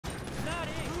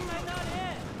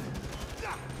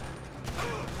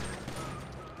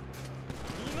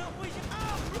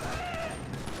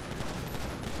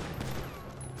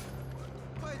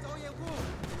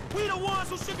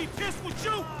this was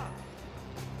you!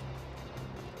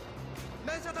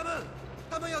 拿下他们！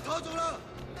他们要逃走了！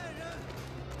带人！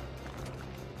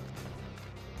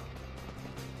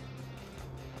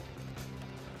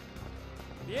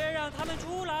别让他们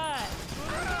出来！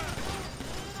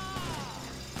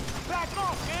 Back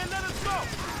off, man! Let us go!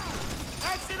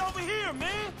 Exit over here,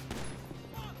 man!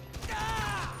 这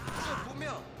不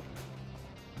妙！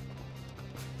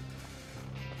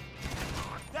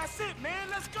 That's it, man!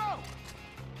 Let's go!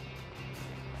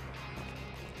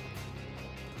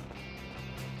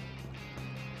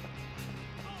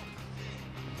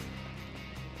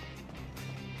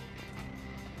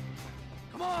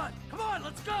 Come on,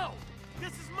 let's go!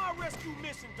 This is my rescue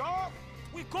mission, dog!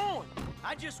 We going!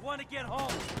 I just want to get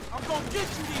home. I'm gonna get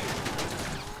you there!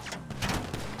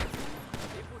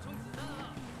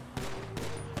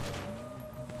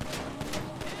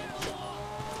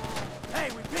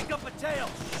 Hey, we picked up a tail.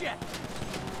 Shit!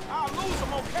 I'll lose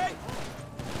him, okay?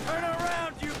 Turn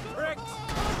around, you pricks!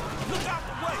 Look out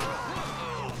the way!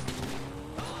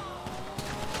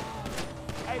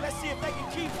 Hey, let's see if they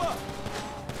can keep up.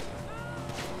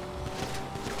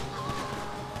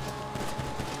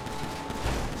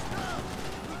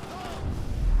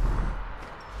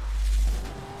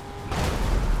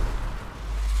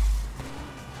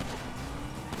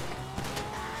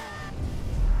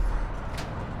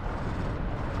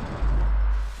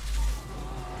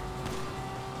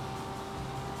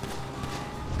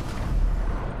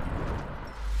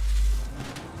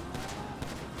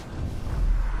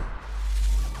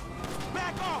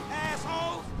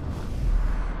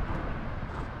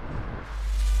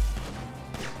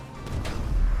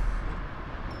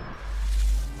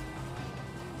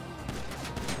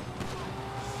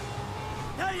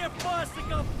 Tell your boss to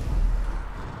go...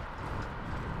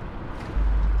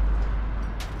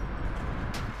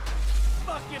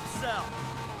 fuck himself!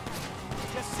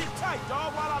 Just sit tight,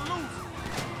 dog, while I lose it.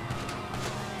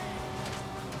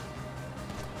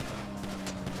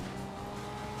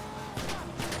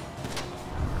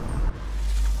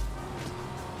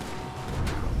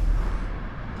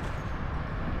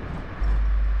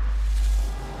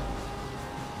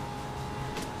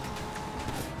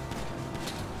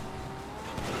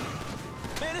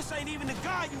 Man, this ain't even the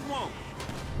guy you want.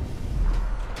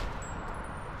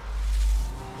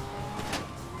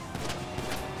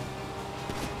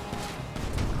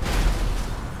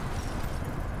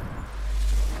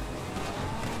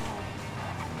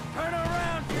 Turn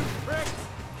around, you pricks!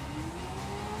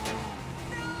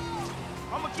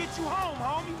 I'ma get you home,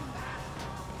 homie.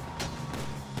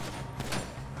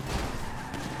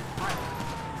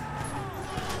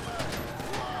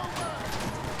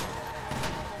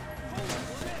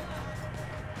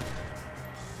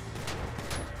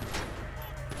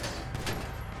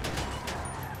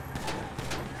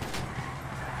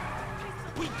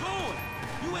 We going.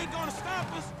 You ain't gonna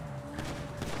stop us.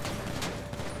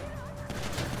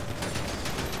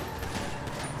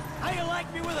 How you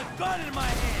like me with a gun in my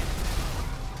hand?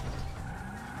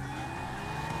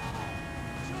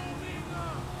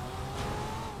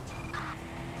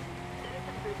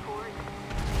 Citizens report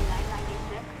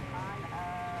 996 on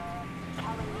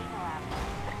Palomino Avenue.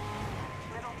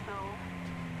 Little Soul.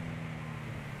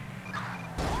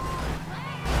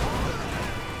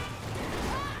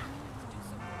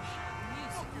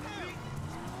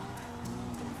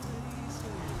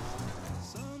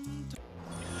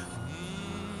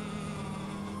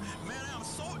 Man, I'm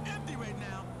so empty right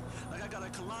now. Like I got a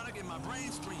colonic in my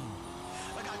brain stream.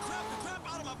 Like I crapped the crap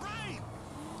out of my brain.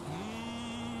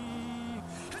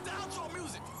 Hit the outro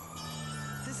music.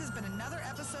 This has been another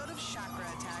episode of Chakra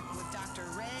Attack with Dr.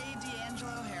 Ray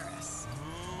D'Angelo Harris.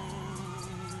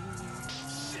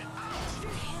 Shit, Put ouch.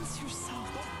 your hands to yourself.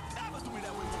 Don't ever do me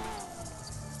that way, woman.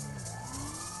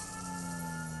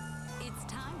 It's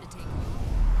time to take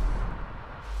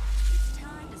It's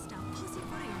time to stop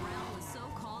pussyfooting around with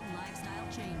so-called lifestyle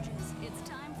changes. It's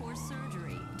time for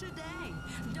surgery. Today.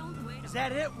 Don't wait. Is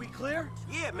that it? We clear?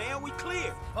 Yeah, man, we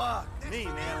clear. Fuck me,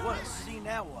 man. What a scene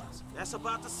that was. That's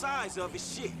about the size of it,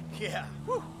 shit. Yeah.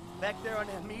 Whew. Back there on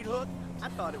that meat hook, I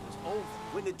thought it was over.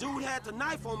 When the dude had the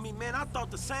knife on me, man, I thought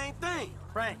the same thing.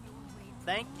 Frank,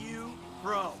 thank you,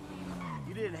 bro.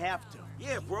 You didn't have to.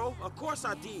 Yeah, bro, of course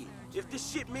I did. If this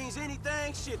shit means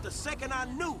anything, shit, the second I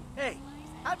knew. Hey,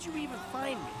 how'd you even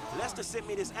find me? Lester sent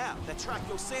me this app that track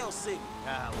your cell signal.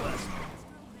 Ah, Lester.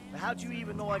 But how'd you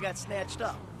even know I got snatched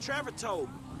up? Trevor told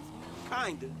me.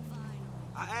 Kinda.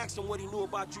 I asked him what he knew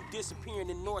about you disappearing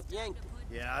in North Yankton.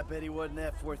 Yeah, I bet he wasn't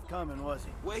that forthcoming, was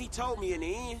he? Well, he told me in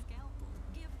the end.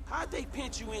 How'd they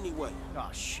pinch you anyway? Oh,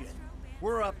 shit.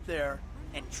 We're up there,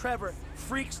 and Trevor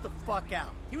freaks the fuck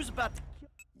out. He was about to...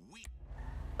 We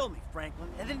kill me, Franklin.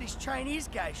 And then these Chinese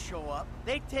guys show up.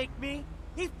 They take me.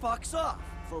 He fucks off.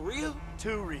 For real?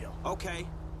 Too real. Okay.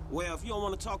 Well, if you don't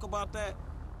want to talk about that,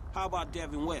 how about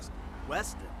Devin Weston?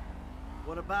 Weston?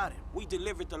 What about him? We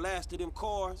delivered the last of them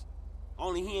cars,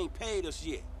 only he ain't paid us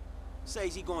yet.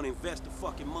 Says he gonna invest the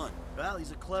fucking money. Well,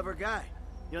 he's a clever guy.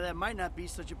 You know, that might not be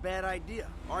such a bad idea.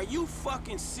 Are you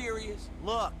fucking serious?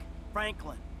 Look,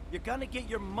 Franklin, you're gonna get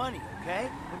your money, okay?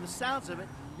 From the sounds of it,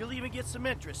 you'll even get some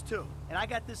interest, too. And I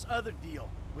got this other deal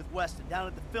with Weston down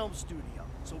at the film studio.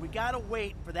 So we gotta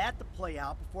wait for that to play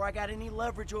out before I got any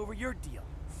leverage over your deal.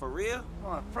 For real?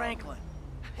 Come on, Franklin.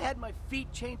 I had my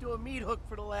feet chained to a meat hook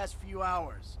for the last few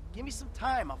hours. Give me some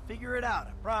time, I'll figure it out,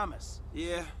 I promise.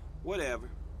 Yeah, whatever.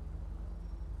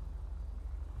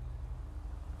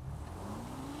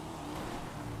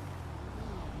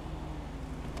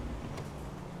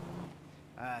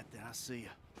 All right, then, I'll see you.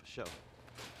 For sure.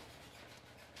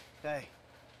 Hey,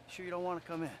 sure you don't want to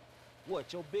come in?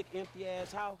 What, your big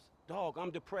empty-ass house? Dog,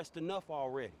 I'm depressed enough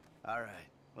already. All right.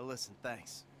 Well, listen,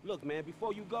 thanks. Look, man,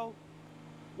 before you go,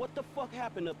 what the fuck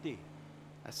happened up there?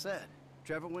 I said,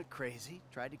 Trevor went crazy,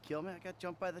 tried to kill me, I got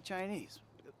jumped by the Chinese.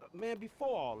 Man,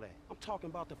 before all that, I'm talking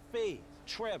about the feds.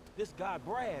 Trevor, this guy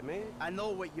Brad, man. I know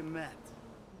what you meant.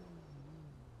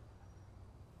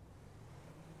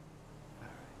 All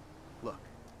right. Look,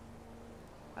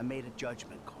 I made a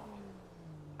judgment call.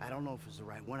 I don't know if it was the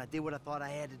right one. I did what I thought I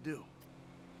had to do.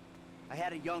 I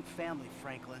had a young family,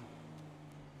 Franklin.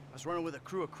 I was running with a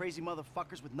crew of crazy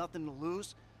motherfuckers with nothing to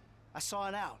lose. I saw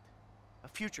an out. A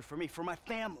future for me, for my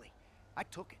family. I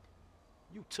took it.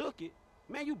 You took it?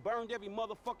 Man, you burned every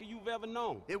motherfucker you've ever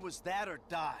known. It was that or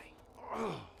die.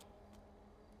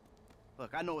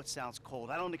 Look, I know it sounds cold.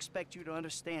 I don't expect you to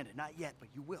understand it. Not yet, but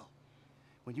you will.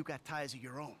 When you got ties of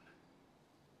your own.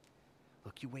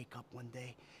 Look, you wake up one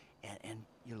day, and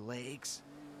your legs,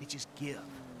 they just give.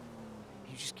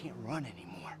 You just can't run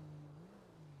anymore.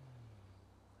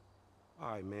 All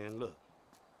right, man, look.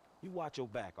 You watch your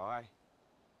back, all right?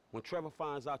 When Trevor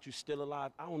finds out you're still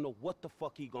alive, I don't know what the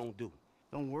fuck he gonna do.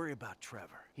 Don't worry about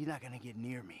Trevor. He's not gonna get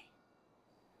near me.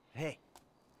 Hey,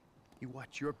 you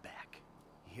watch your back.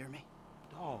 You hear me?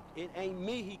 Dog, it ain't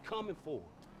me he coming for.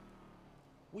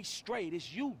 We straight.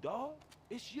 It's you, dog.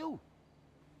 It's you.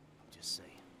 I'm just saying.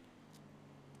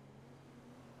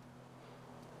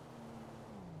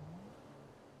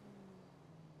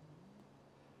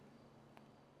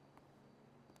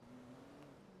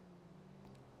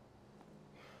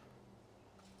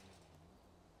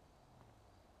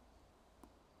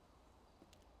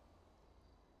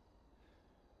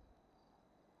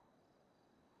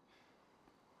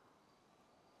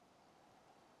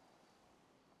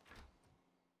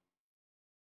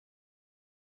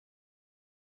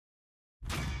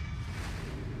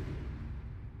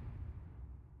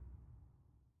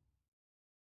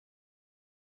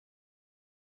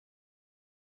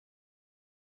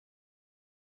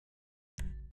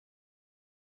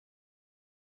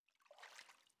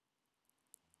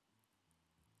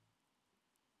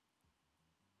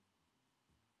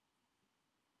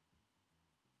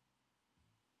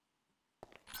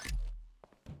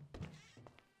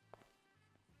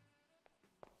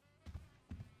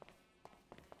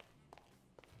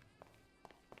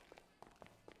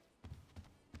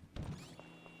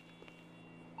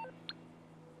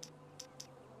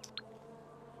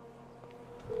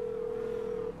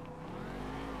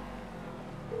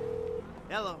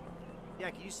 Hello. Yeah,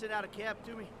 can you send out a cab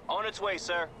to me? On its way,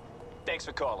 sir. Thanks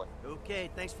for calling. Okay,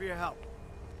 thanks for your help.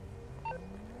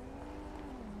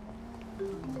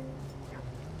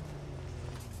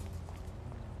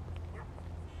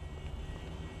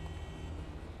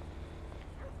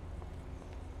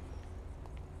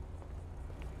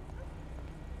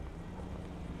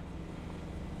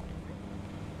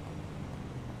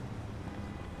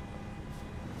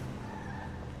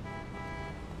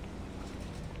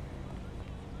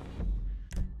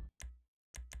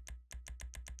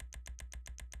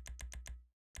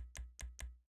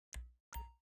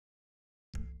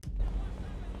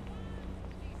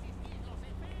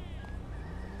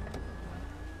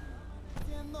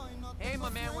 Hey, my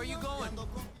man, where you going?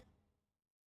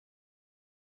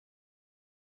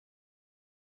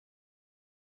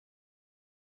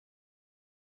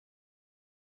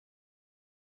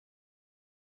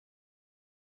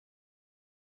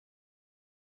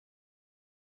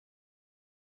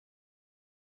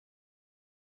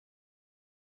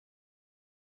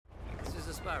 This is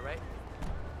the spot, right?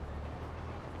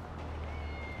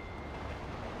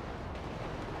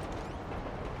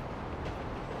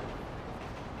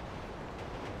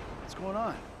 What's going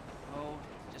on? Oh,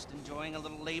 just enjoying a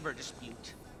little labor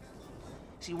dispute.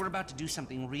 See, we're about to do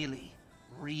something really,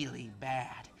 really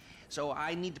bad. So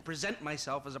I need to present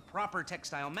myself as a proper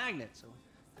textile magnate,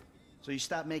 So you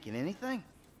stopped making anything?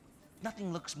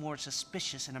 Nothing looks more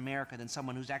suspicious in America than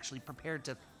someone who's actually prepared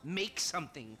to make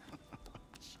something.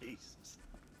 Jesus.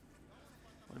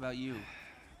 What about you?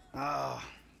 Oh,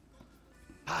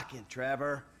 pocket,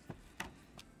 Trevor.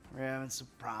 We're having some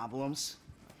problems.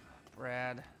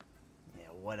 Brad. Yeah,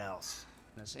 what else?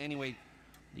 Yes, anyway,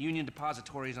 the Union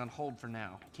Depository is on hold for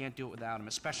now. Can't do it without him,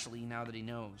 especially now that he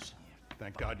knows.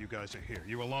 Thank God you guys are here.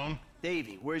 You alone?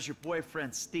 Davey, where's your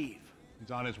boyfriend, Steve? He's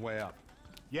on his way up.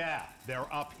 Yeah,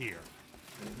 they're up here.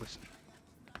 Listen,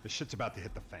 this shit's about to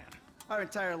hit the fan. Our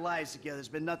entire lives together has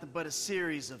been nothing but a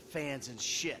series of fans and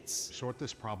shits. Sort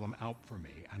this problem out for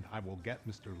me, and I will get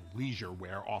Mr.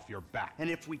 Leisureware off your back. And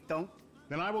if we don't?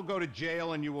 Then I will go to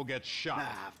jail and you will get shot.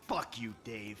 Ah, fuck you,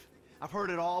 Dave. I've heard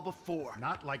it all before.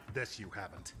 Not like this, you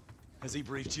haven't. Has he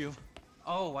briefed you?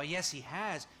 Oh, well, yes, he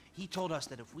has. He told us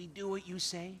that if we do what you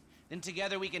say, then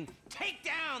together we can take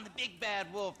down the big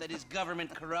bad wolf that is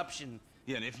government corruption.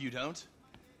 Yeah, and if you don't,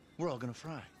 we're all gonna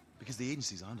fry, because the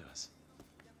agency's onto us.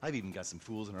 I've even got some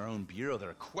fools in our own bureau that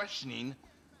are questioning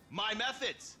my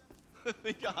methods.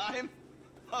 Think I'm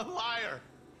a liar,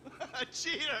 a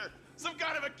cheater, some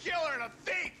kind of a killer and a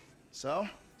thief. So?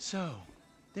 So,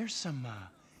 there's some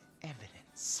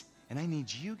evidence, and I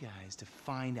need you guys to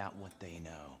find out what they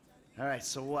know. All right,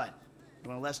 so what? You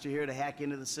want Lester here to hack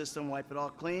into the system, wipe it all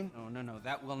clean? Oh, no,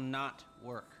 that will not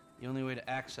work. The only way to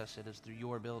access it is through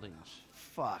your buildings.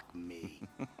 Fuck me.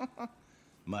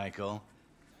 Michael,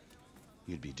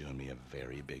 you'd be doing me a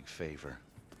very big favor.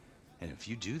 And if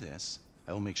you do this,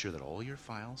 I will make sure that all your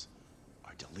files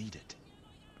are deleted.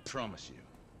 I promise you.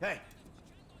 Hey!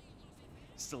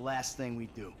 It's the last thing we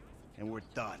do, and we're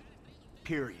done.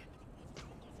 Period.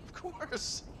 Of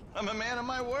course. I'm a man of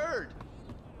my word.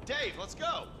 Dave, let's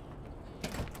go.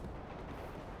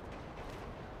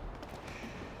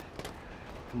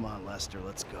 Come on, Lester,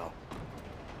 let's go.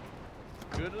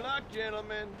 Good luck,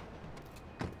 gentlemen.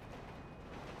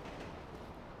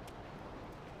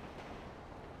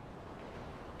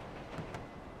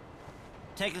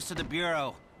 Take us to the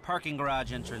Bureau. Parking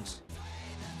garage entrance.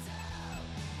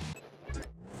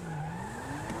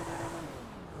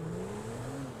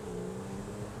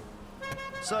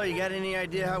 So, you got any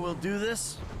idea how we'll do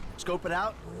this? Scope it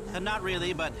out? Not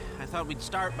really, but I thought we'd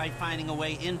start by finding a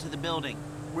way into the building.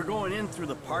 We're going in through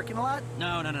the parking lot?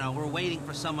 No. We're waiting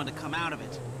for someone to come out of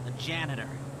it. A janitor.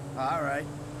 All right.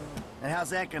 And how's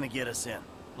that gonna get us in?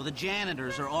 Well, the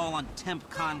janitors are all on temp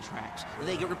contracts.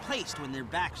 They get replaced when their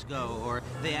backs go, or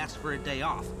they ask for a day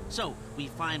off. So, we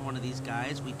find one of these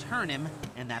guys, we turn him,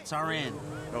 and that's our in.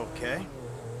 Okay.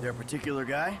 There a particular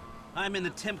guy? I'm in the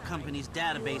temp company's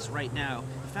database right now.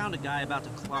 I found a guy about to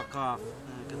clock off.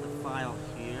 Got the file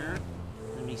here.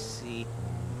 Let me see.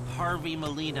 Harvey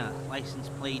Molina, license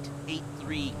plate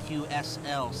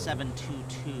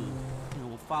 83QSL722.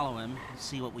 We'll follow him and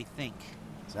see what we think.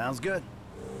 Sounds good.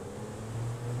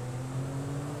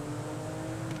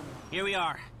 Here we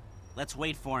are. Let's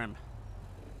wait for him.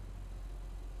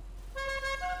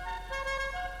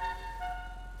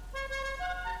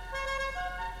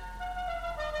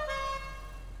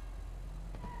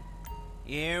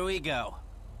 Here we go.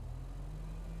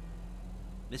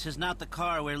 This is not the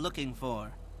car we're looking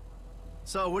for.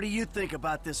 So, what do you think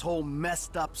about this whole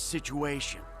messed up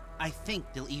situation? I think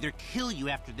they'll either kill you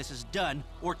after this is done,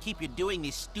 or keep you doing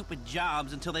these stupid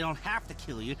jobs until they don't have to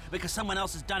kill you because someone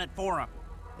else has done it for them.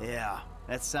 Yeah,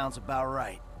 that sounds about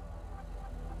right.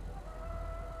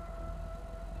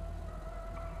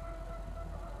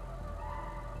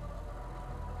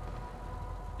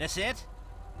 That's it?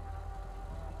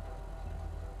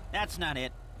 That's not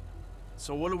it.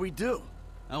 So what do we do?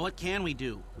 Oh, what can we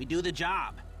do? We do the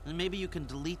job. And maybe you can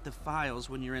delete the files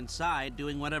when you're inside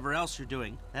doing whatever else you're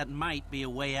doing. That might be a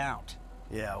way out.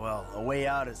 Yeah, well, a way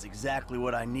out is exactly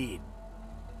what I need.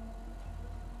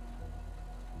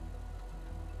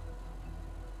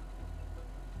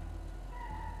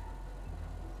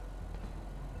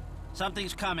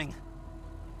 Something's coming.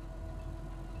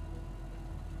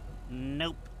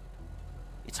 Nope.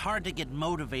 It's hard to get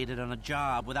motivated on a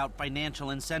job without financial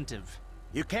incentive.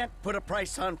 You can't put a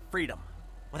price on freedom.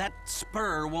 Well, that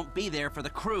spur won't be there for the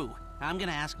crew. I'm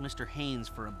gonna ask Mr. Haynes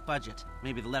for a budget.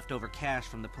 Maybe the leftover cash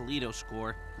from the Polito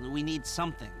score. We need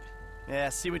something. Yeah,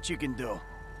 see what you can do.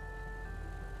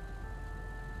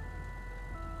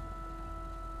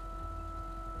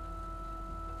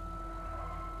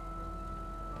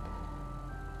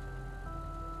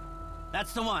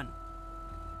 That's the one.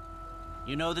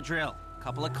 You know the drill.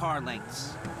 Couple of car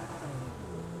lengths.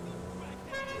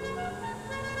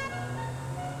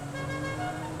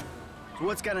 So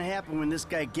what's gonna happen when this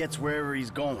guy gets wherever he's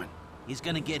going? He's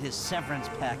gonna get his severance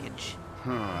package.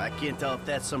 I can't tell if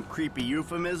that's some creepy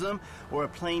euphemism or a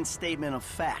plain statement of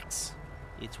facts.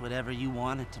 It's whatever you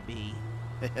want it to be.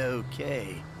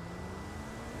 Okay.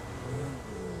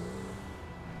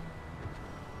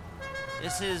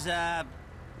 This is,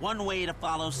 one way to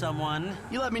follow someone.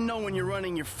 You let me know when you're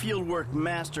running your fieldwork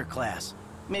masterclass.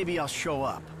 Maybe I'll show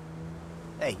up.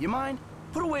 Hey, you mind?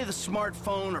 Put away the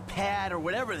smartphone or pad or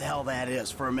whatever the hell that is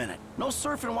for a minute. No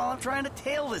surfing while I'm trying to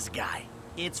tail this guy.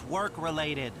 It's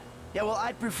work-related. Yeah, well,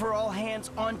 I'd prefer all hands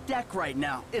on deck right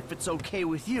now, if it's okay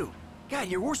with you. God,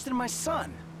 you're worse than my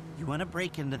son. You want to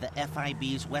break into the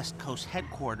FIB's West Coast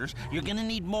headquarters, you're gonna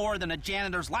need more than a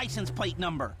janitor's license plate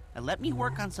number. Now let me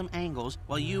work on some angles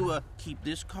while you, keep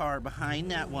this car behind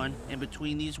that one and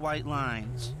between these white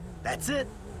lines. That's it.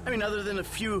 I mean, other than a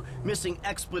few missing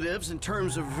expletives in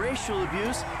terms of racial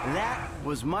abuse, that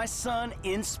was my son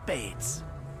in spades.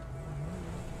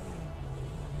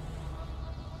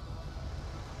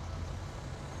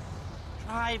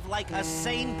 Drive like a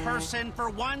sane person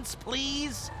for once,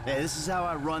 please. Hey, this is how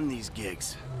I run these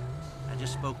gigs. I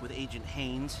just spoke with Agent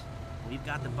Haynes. We've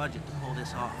got the budget to pull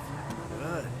this off.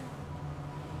 Good.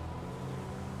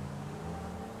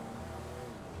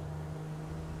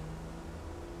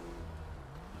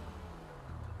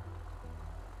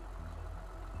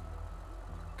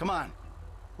 Come on.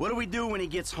 What do we do when he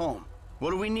gets home?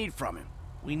 What do we need from him?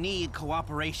 We need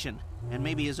cooperation, and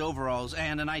maybe his overalls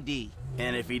and an ID.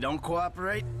 And if he don't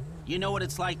cooperate? You know what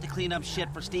it's like to clean up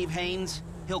shit for Steve Haynes?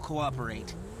 He'll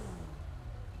cooperate.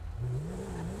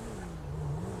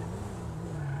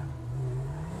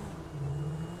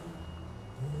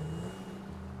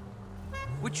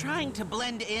 We're trying to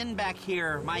blend in back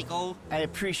here, Michael. I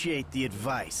appreciate the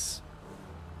advice.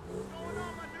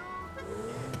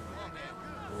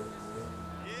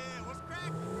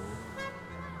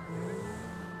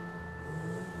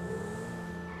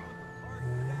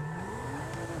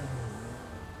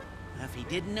 If he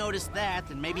didn't notice that,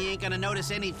 then maybe he ain't gonna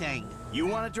notice anything. You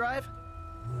want to drive?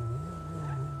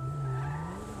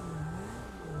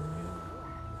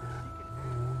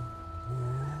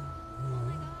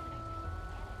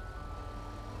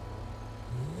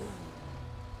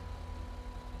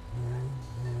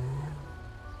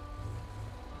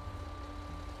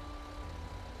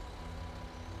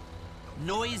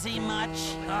 Noisy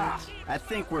much? Ugh. I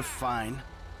think we're fine.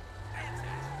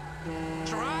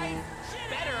 Drive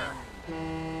better.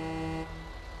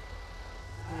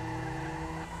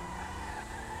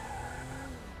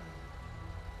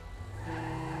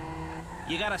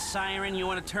 You got a siren you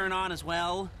want to turn on as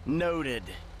well? Noted.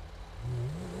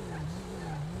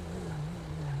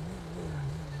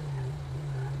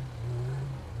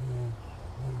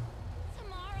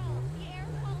 Tomorrow, the air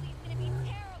quality's gonna be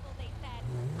terrible, they said.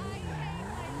 I saved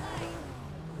my life.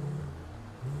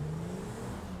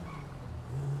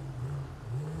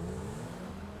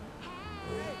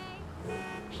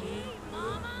 Hey,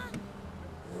 Mama.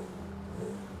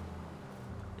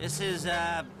 This is,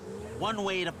 one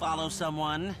way to follow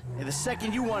someone. Hey, the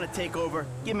second you want to take over,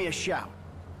 give me a shout.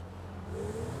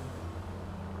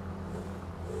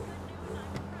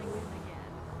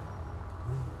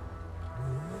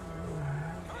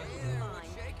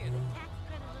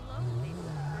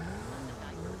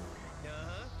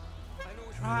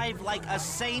 Drive like a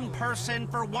sane person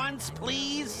for once,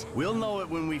 please. We'll know it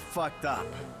when we fucked up.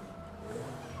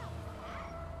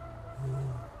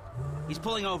 He's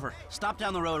pulling over. Stop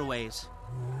down the road a ways.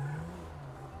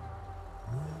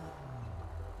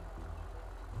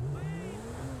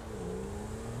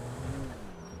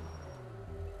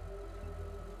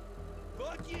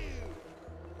 Fuck you!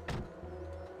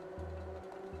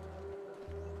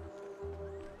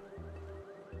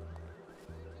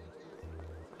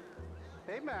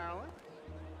 Hey, Marilyn.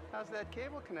 How's that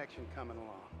cable connection coming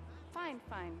along? Fine,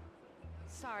 fine.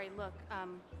 Sorry, look,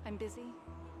 I'm busy.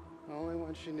 Only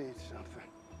when she needs something.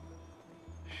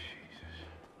 Jesus.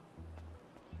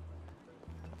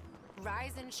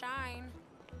 Rise and shine.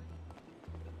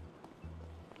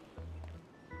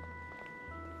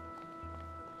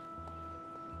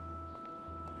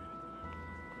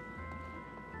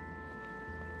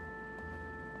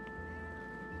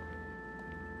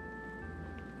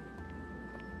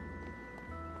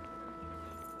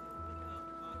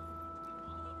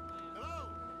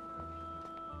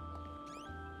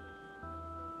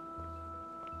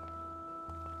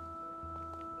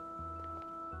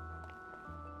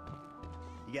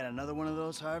 You got another one of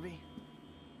those, Harvey?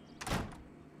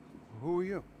 Who are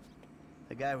you?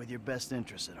 The guy with your best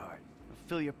interests at heart.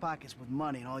 Fill your pockets with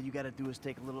money, and all you gotta do is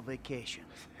take a little vacation.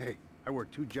 Hey, I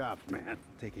work 2 jobs, man.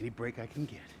 Take any break I can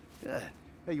get. Good.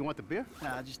 Hey, you want the beer?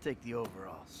 Nah, just take the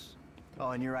overalls.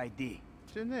 Oh, and your ID.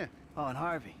 It's in there. Oh, and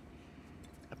Harvey,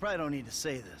 I probably don't need to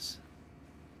say this,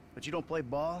 but you don't play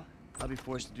ball, I'll be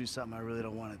forced to do something I really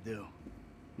don't want to do.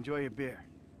 Enjoy your beer.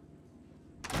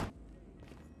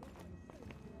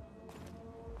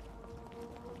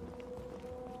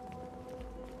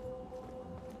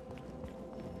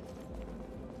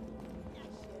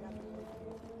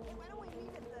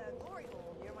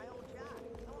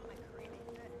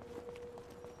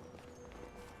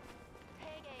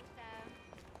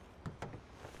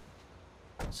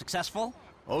 Successful?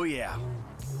 Oh, yeah.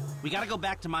 We gotta go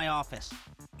back to my office.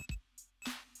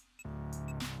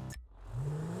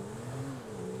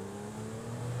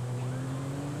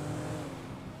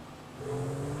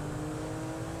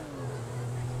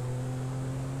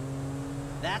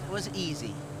 That was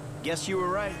easy. Guess you were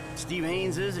right. Steve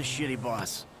Haynes is a shitty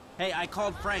boss. Hey, I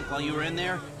called Frank while you were in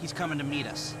there. He's coming to meet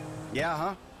us. Yeah,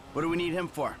 huh? What do we need him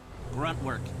for? Grunt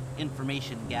work.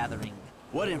 Information gathering.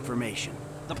 What information?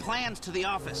 The plans to the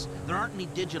office. There aren't any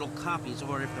digital copies,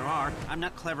 or if there are, I'm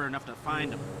not clever enough to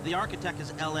find them. The architect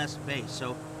is L.S. Bay,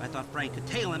 so I thought Frank could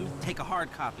tail him and take a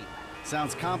hard copy.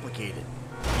 Sounds complicated.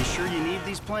 You sure you need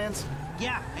these plans?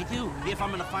 Yeah, I do. If I'm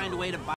gonna find a way to buy